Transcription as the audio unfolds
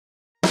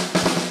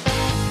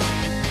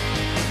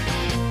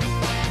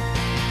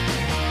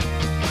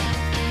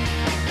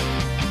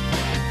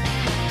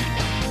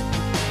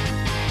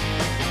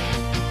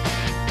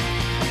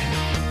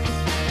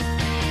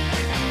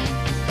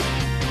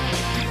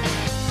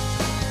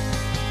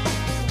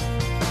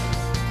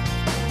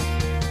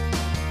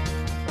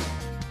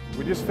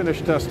just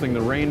finished testing the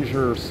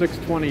Ranger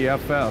 620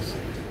 FS.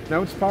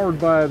 Now it's powered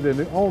by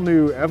the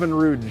all-new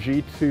Evinrude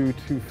G2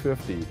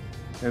 250.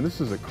 And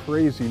this is a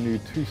crazy new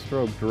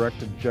two-stroke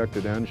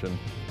direct-injected engine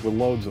with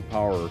loads of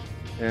power.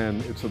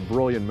 And it's a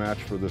brilliant match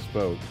for this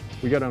boat.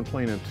 We got on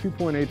plane in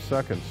 2.8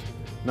 seconds.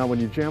 Now when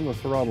you jam the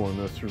throttle in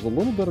this, there's a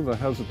little bit of a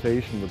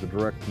hesitation with the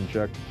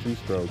direct-injected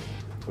two-stroke.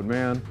 But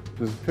man,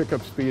 there's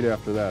pickup speed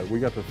after that. We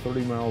got to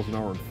 30 miles an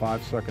hour in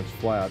 5 seconds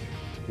flat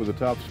with a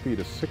top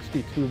speed of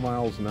 62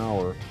 miles an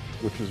hour,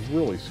 which is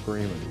really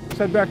screaming. Let's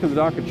head back to the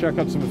dock and check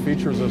out some of the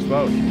features of this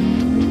boat.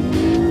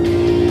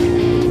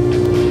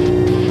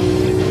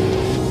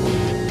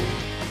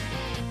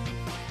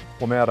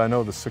 Well, Matt, I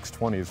know the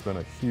 620 has been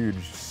a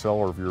huge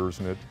seller of yours,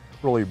 and it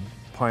really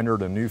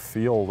pioneered a new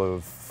field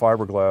of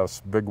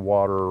fiberglass, big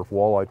water,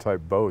 walleye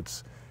type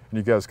boats. And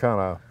you guys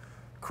kind of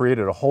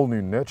created a whole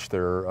new niche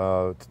there.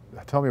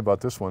 Tell me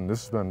about this one.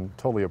 This has been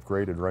totally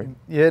upgraded, right?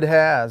 It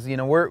has. You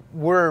know,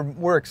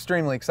 we're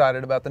extremely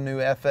excited about the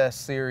new FS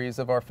series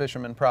of our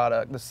fisherman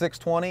product. The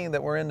 620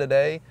 that we're in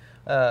today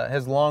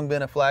has long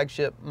been a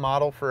flagship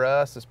model for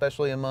us,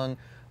 especially among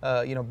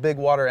you know, big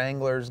water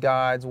anglers,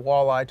 guides,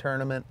 walleye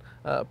tournament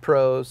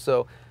pros.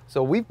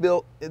 So we've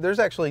built, there's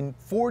actually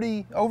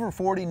over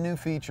 40 new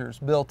features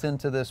built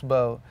into this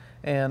boat.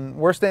 And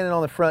we're standing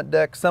on the front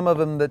deck, some of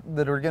them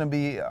that are going to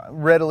be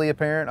readily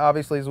apparent.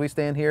 Obviously, as we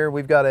stand here,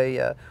 we've got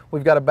a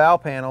bow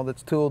panel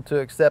that's tooled to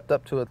accept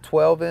up to a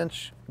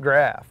 12-inch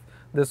graph.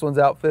 This one's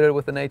outfitted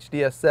with an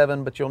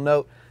HDS7, but you'll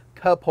note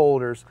cup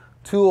holders,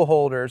 tool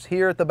holders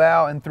here at the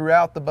bow and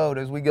throughout the boat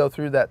as we go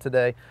through that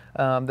today.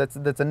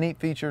 That's a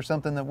neat feature,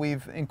 something that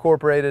we've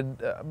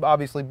incorporated,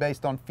 obviously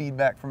based on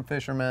feedback from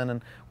fishermen.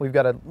 And we've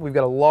got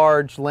a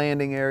large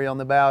landing area on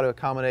the bow to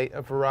accommodate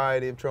a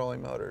variety of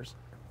trolling motors.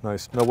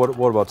 Nice. Now,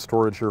 what about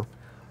storage here?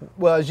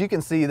 Well, as you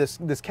can see, this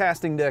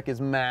casting deck is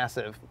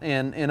massive,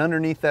 and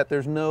underneath that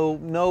there's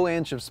no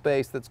inch of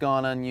space that's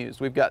gone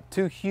unused. We've got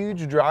two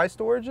huge dry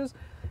storages,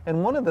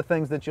 and one of the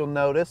things that you'll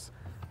notice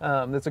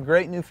that's a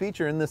great new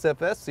feature in this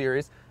FS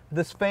series,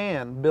 this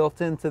fan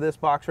built into this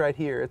box right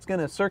here. It's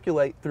going to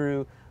circulate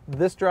through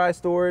this dry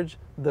storage,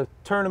 the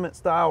tournament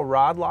style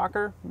rod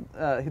locker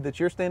that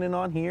you're standing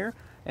on here,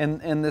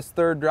 and this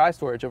third dry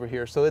storage over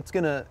here. So it's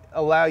going to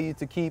allow you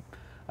to keep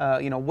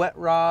you know, wet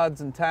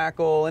rods and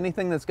tackle,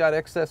 anything that's got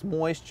excess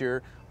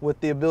moisture, with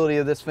the ability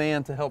of this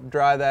fan to help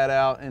dry that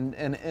out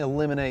and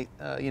eliminate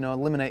you know,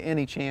 eliminate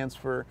any chance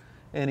for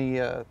any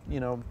you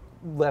know,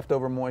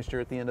 leftover moisture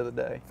at the end of the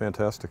day.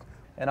 Fantastic.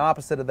 And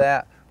opposite of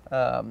that,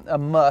 a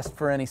must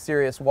for any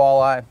serious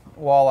walleye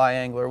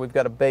angler, we've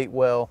got a bait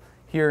well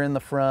here in the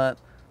front,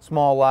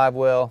 small live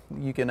well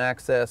you can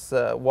access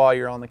while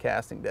you're on the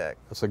casting deck.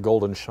 That's a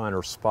Golden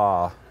Shiner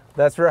Spa.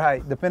 That's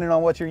right, depending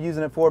on what you're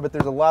using it for, but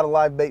there's a lot of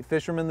live bait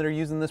fishermen that are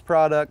using this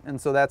product, and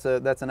so that's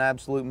an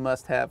absolute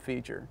must-have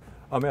feature.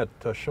 Matt,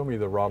 show me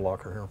the rod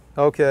locker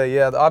here. Okay,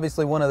 yeah,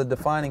 obviously one of the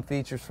defining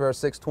features for our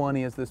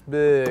 620 is this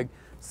big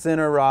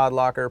center rod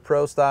locker,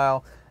 pro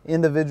style,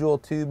 individual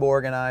tube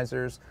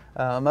organizers,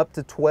 up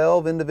to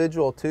 12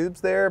 individual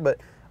tubes there, but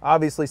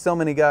obviously so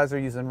many guys are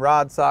using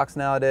rod socks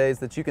nowadays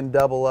that you can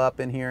double up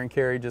in here and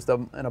carry just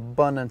an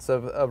abundance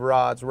of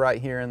rods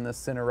right here in this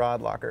center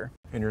rod locker.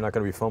 And you're not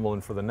going to be fumbling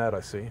for the net,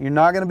 I see. You're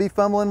not going to be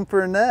fumbling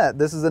for a net.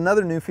 This is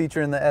another new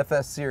feature in the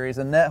FS series,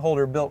 a net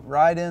holder built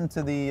right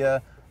into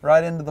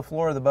the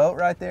floor of the boat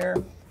right there.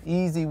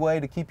 Easy way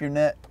to keep your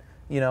net,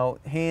 you know,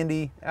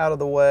 handy, out of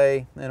the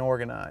way, and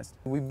organized.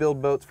 We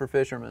build boats for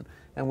fishermen,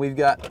 and we've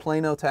got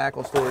Plano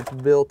tackle storage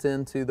built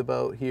into the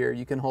boat here.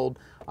 You can hold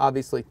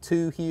obviously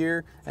 2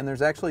 here, and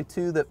there's actually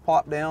 2 that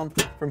pop down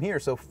from here.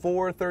 So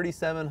 4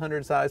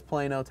 3700 size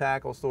Plano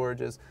tackle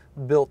storages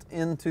built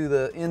into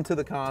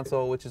the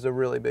console, which is a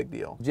really big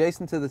deal.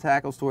 Adjacent to the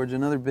tackle storage,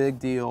 another big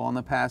deal on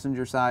the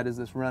passenger side is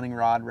this running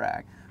rod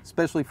rack,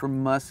 especially for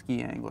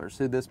musky anglers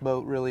who this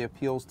boat really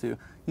appeals to.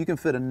 You can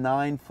fit a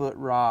 9-foot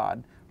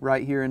rod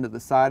right here into the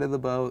side of the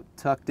boat,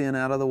 tucked in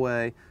out of the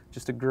way.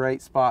 Just a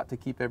great spot to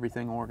keep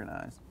everything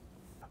organized.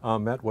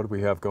 Matt, what do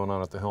we have going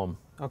on at the helm?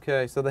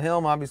 Okay, so the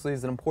helm obviously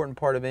is an important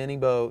part of any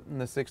boat,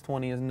 and the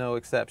 620 is no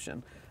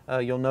exception.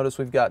 You'll notice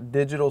we've got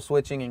digital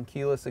switching and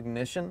keyless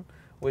ignition,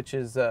 which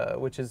is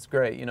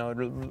great. You know, it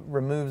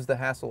removes the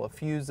hassle of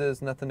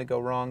fuses, nothing to go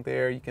wrong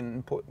there. You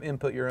can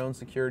input your own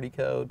security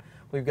code.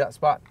 We've got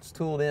spots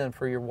tooled in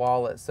for your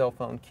wallet, cell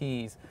phone,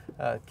 keys.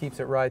 Keeps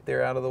it right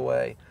there out of the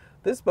way.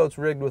 This boat's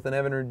rigged with an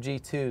Evinrude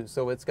G2,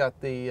 so it's got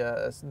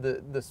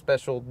the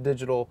special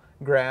digital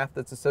graph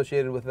that's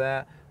associated with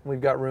that. We've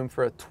got room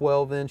for a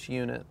 12-inch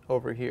unit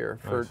over here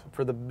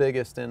for the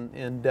biggest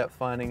in depth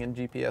finding and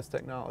GPS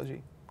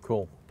technology.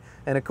 Cool.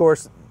 And of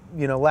course,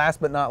 you know,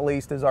 last but not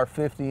least is our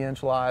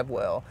 50-inch live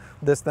well.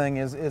 This thing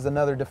is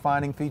another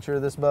defining feature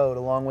of this boat,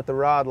 along with the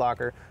rod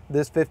locker.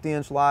 This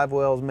 50-inch live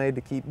well is made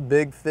to keep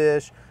big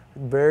fish,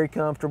 Very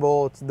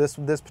comfortable. This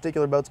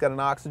particular boat's got an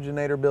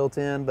oxygenator built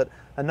in, but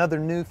another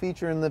new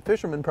feature in the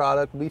Fisherman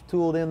product, we've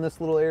tooled in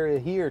this little area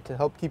here to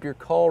help keep your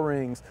call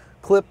rings,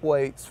 clip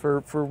weights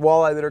for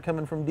walleye that are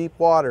coming from deep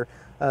water.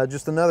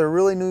 Just another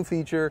really new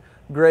feature,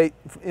 great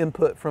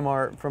input from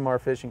our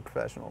fishing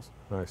professionals.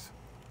 Nice.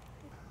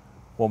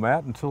 Well,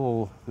 Matt,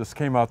 until this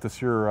came out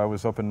this year, I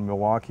was up in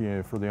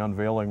Milwaukee for the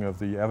unveiling of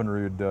the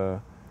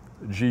Evinrude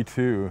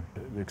G2.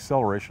 The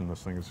acceleration of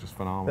this thing is just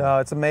phenomenal.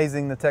 It's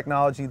amazing the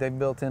technology they've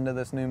built into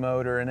this new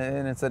motor, and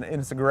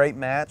it's a great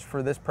match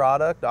for this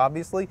product,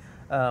 obviously.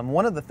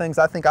 One of the things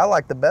I think I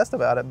like the best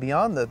about it,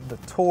 beyond the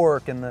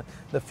torque and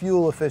the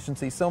fuel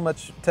efficiency, so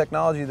much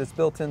technology that's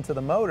built into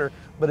the motor,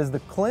 but is the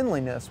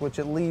cleanliness, which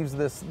it leaves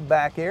this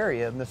back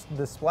area,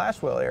 this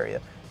splash well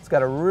area. It's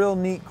got a real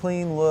neat,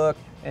 clean look,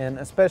 and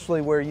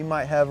especially where you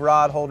might have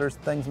rod holders,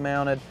 things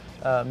mounted,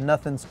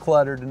 nothing's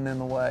cluttered and in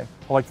the way.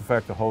 I like the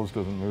fact the hose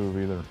doesn't move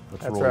either.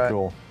 That's really right.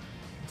 Cool.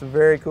 It's a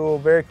very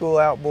cool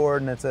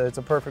outboard, and it's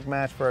a perfect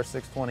match for our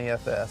 620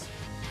 FS.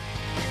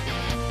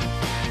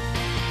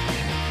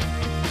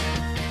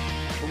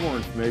 For more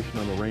information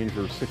on the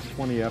Ranger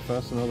 620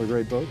 FS and other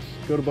great boats,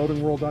 go to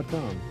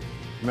boatingworld.com.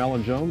 I'm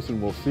Alan Jones,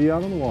 and we'll see you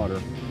out on the water.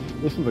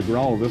 Listen to the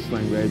growl of this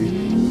thing, baby.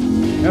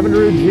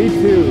 Evinrude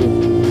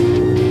G2.